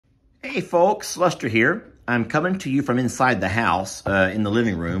Hey folks, Lester here. I'm coming to you from inside the house in the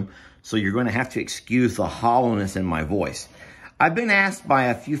living room, so you're going to have to excuse the hollowness in my voice. I've been asked by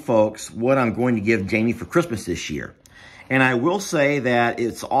a few folks what I'm going to give Jamie for Christmas this year. And I will say that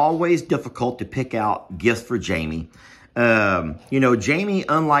it's always difficult to pick out gifts for Jamie. Jamie,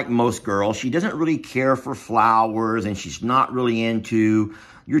 unlike most girls, she doesn't really care for flowers, and she's not really into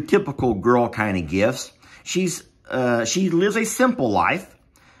your typical girl kind of gifts. She lives a simple life.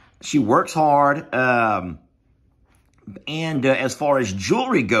 She works hard, and as far as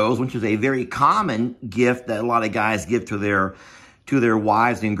jewelry goes, which is a very common gift that a lot of guys give to their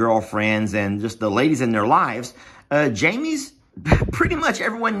wives and girlfriends and just the ladies in their lives, Jamie's, pretty much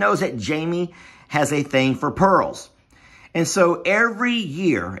everyone knows that Jamie has a thing for pearls. And so every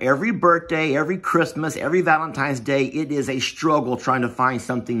year, every birthday, every Christmas, every Valentine's Day, it is a struggle trying to find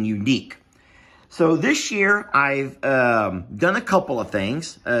something unique. So this year, I've done a couple of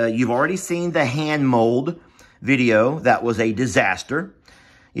things. You've already seen the hand mold video. That was a disaster.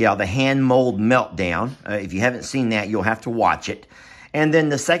 Yeah, the hand mold meltdown. If you haven't seen that, you'll have to watch it. And then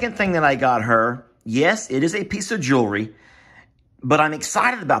the second thing that I got her, yes, it is a piece of jewelry, but I'm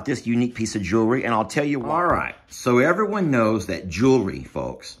excited about this unique piece of jewelry, and I'll tell you why. All right, so everyone knows that jewelry,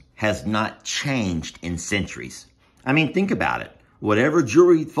 folks, has not changed in centuries. I mean, think about it. Whatever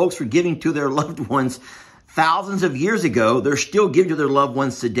jewelry folks were giving to their loved ones thousands of years ago, they're still giving to their loved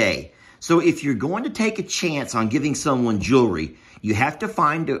ones today. So if you're going to take a chance on giving someone jewelry, you have to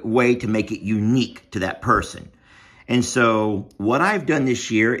find a way to make it unique to that person. And so what I've done this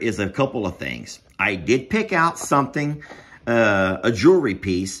year is a couple of things. I did pick out something, a jewelry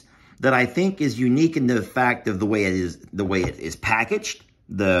piece that I think is unique in the fact of the way it is packaged,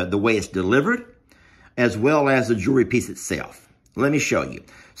 the way it's delivered, as well as the jewelry piece itself. Let me show you.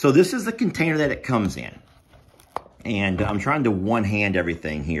 So this is the container that it comes in. And I'm trying to one-hand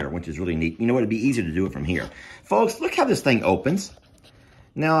everything here, which is really neat. You know what? It'd be easier to do it from here. Folks, look how this thing opens.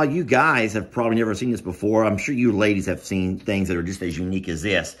 Now, you guys have probably never seen this before. I'm sure you ladies have seen things that are just as unique as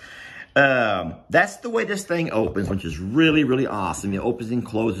this. That's the way this thing opens, which is really, really awesome. It opens and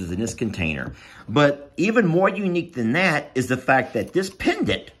closes in this container. But even more unique than that is the fact that this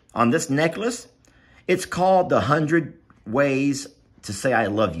pendant on this necklace, it's called the 100 Ways to Say I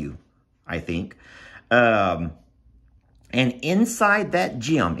Love You, I think. And inside that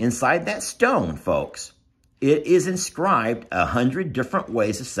gem, inside that stone, folks, it is inscribed 100 different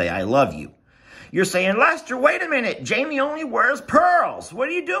ways to say I love you. You're saying, Lester, wait a minute. Jamie only wears pearls. What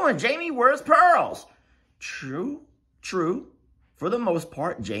are you doing? Jamie wears pearls. True. For the most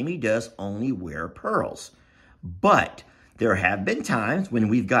part, Jamie does only wear pearls. But there have been times when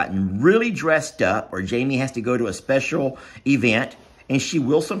we've gotten really dressed up or Jamie has to go to a special event, and she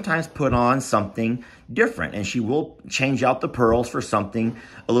will sometimes put on something different, and she will change out the pearls for something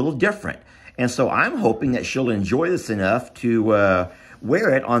a little different. And so I'm hoping that she'll enjoy this enough to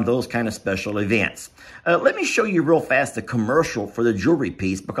wear it on those kind of special events. Let me show you real fast the commercial for the jewelry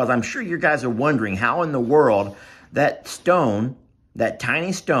piece, because I'm sure you guys are wondering how in the world that stone, that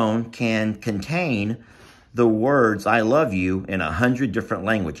tiny stone, can contain the words I love you in 100 different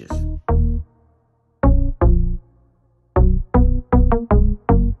languages.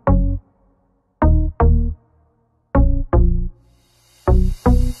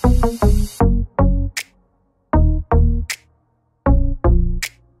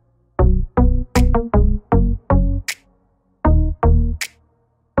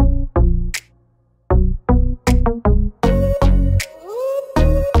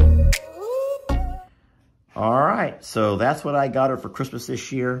 So that's what I got her for Christmas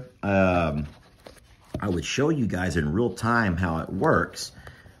this year. I would show you guys in real time how it works,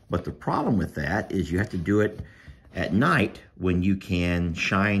 but the problem with that is you have to do it at night when you can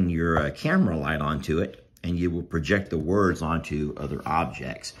shine your camera light onto it, and you will project the words onto other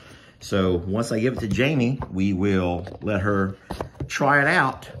objects. So once I give it to Jamie, we will let her try it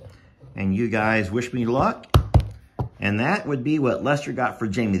out, and you guys wish me luck. And that would be what Lester got for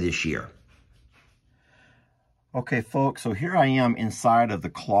Jamie this year. Okay, folks, so here I am inside of the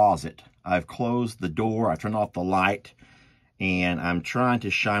closet. I've closed the door, I turned off the light, and I'm trying to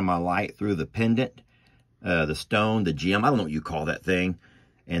shine my light through the pendant, the stone, the gem, I don't know what you call that thing.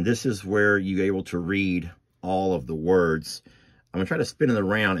 And this is where you're able to read all of the words. I'm gonna try to spin it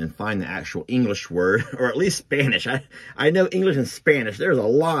around and find the actual English word, or at least Spanish. I know English and Spanish. There's a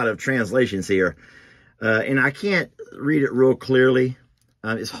lot of translations here, and I can't read it real clearly.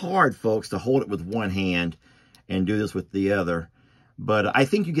 It's hard, folks, to hold it with one hand and do this with the other. But I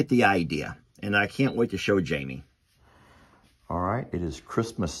think you get the idea, and I can't wait to show Jamie. All right, it is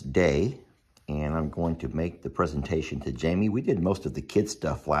Christmas Day, and I'm going to make the presentation to Jamie. We did most of the kids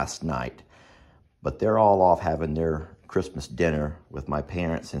stuff last night, but they're all off having their Christmas dinner with my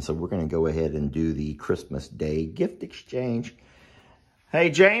parents, and so we're going to go ahead and do the Christmas Day gift exchange. Hey,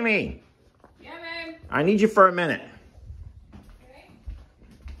 Jamie. Yeah, babe. I need you for a minute. Okay.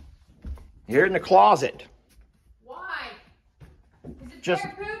 You're in the closet. Why? Is it Just...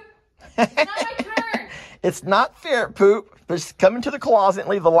 fair poop? It's not my turn. It's not fair, Poop. Just come into the closet and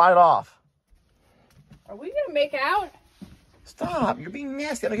leave the light off. Are we going to make out? Stop. You're being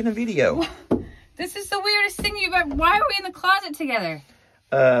nasty. I'm making a video. This is the weirdest thing you've ever... Why are we in the closet together?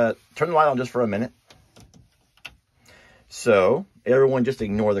 Turn the light on just for a minute. So, everyone just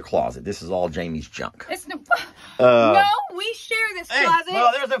ignore the closet. This is all Jamie's junk. It's no... no, we share this closet.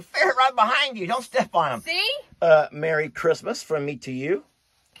 Well, there's a ferret right behind you. Don't step on him. See? Merry Christmas from me to you.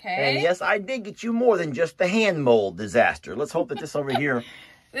 Okay. And yes, I did get you more than just the hand mold disaster. Let's hope that this over here...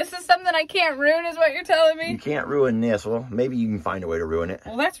 This is something I can't ruin is what you're telling me? You can't ruin this. Well, maybe you can find a way to ruin it.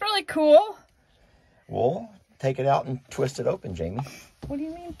 Well, that's really cool. Well, take it out and twist it open, Jamie. What do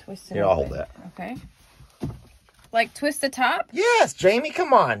you mean twist it Here, open? I'll hold that. Okay. Like twist the top? Yes, Jamie,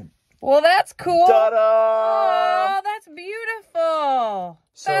 come on. Well, that's cool. Ta-da! Oh, that's beautiful.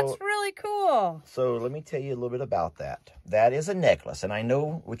 So, that's really cool. So let me tell you a little bit about that. That is a necklace, and I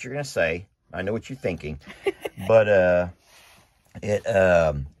know what you're going to say. I know what you're thinking. But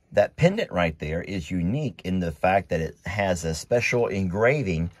that pendant right there is unique in the fact that it has a special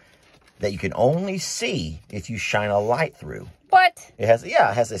engraving that you can only see if you shine a light through. What? It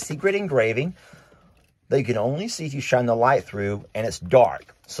has a secret engraving that you can only see if you shine the light through, and it's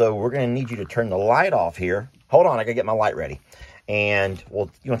dark. So we're going to need you to turn the light off here. Hold on, I got to get my light ready. And you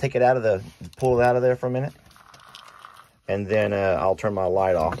want to take it out of pull it out of there for a minute? And then I'll turn my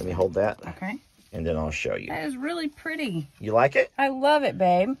light off. Let me hold that. Okay. And then I'll show you. That is really pretty. You like it? I love it,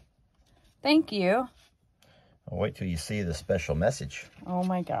 babe. Thank you. I'll wait till you see the special message. Oh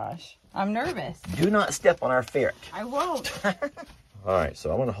my gosh. I'm nervous. Do not step on our ferret. I won't. All right, so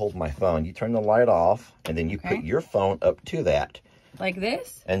I'm going to hold my phone. You turn the light off, and then you put your phone up to that. Like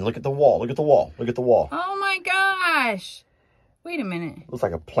this? And look at the wall. Look at the wall. Look at the wall. Oh my gosh. Wait a minute. Looks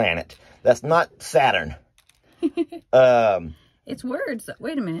like a planet. That's not Saturn. It's words.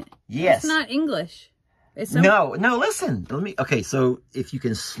 Wait a minute. Yes. It's not English. It's No, listen. Okay, so if you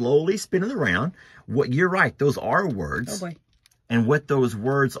can slowly spin it around, you're right. Those are words. Oh boy. And what those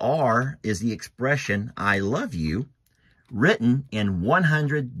words are is the expression, I love you, written in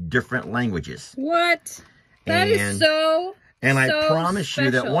 100 different languages. What? That is so And I so promise special.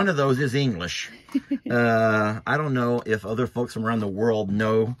 you that one of those is English. I don't know if other folks from around the world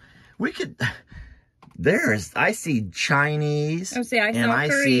know. I see Chinese. Oh, see, I saw I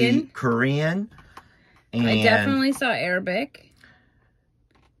Korean. see Korean. And I definitely saw Arabic.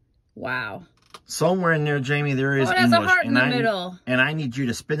 Wow. Somewhere in there, Jamie, there is it has English. a heart in the middle. And I need you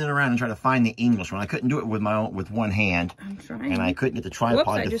to spin it around and try to find the English one. I couldn't do it with with one hand. I'm trying. And I couldn't get the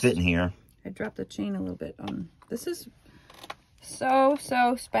tripod to fit in here. I dropped the chain a little bit. This is so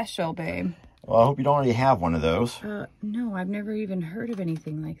special, babe. Well, I hope you don't already have one of those. No, I've never even heard of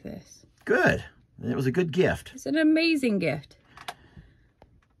anything like this. Good. It was a good gift. It's an amazing gift.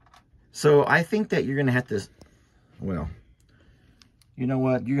 So I think that you're going to have to, well, you know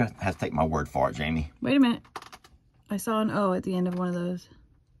what? You have to take my word for it, Jamie. Wait a minute. I saw an O at the end of one of those.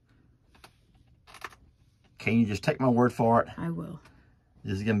 Can you just take my word for it? I will.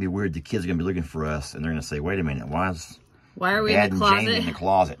 This is going to be weird. The kids are going to be looking for us, and they're going to say, wait a minute, why are we Dad in the and Jamie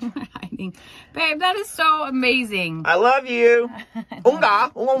closet? in the closet? Hiding. Babe, that is so amazing. I love you.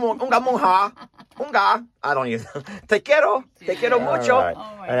 Unga. Unga monja. Unga. I don't even. Te quiero. Te quiero mucho. Right.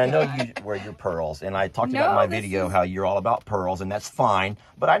 Oh my and I know God. you wear your pearls. And I talked about in my video how you're all about pearls, and that's fine.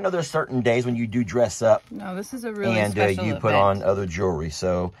 But I know there's certain days when you do dress up. No, this is a really and special you put on other jewelry.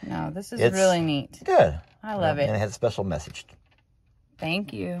 So no, this is really neat. Good. I love it. And it has a special message.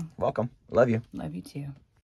 Thank you. Welcome. Love you. Love you too.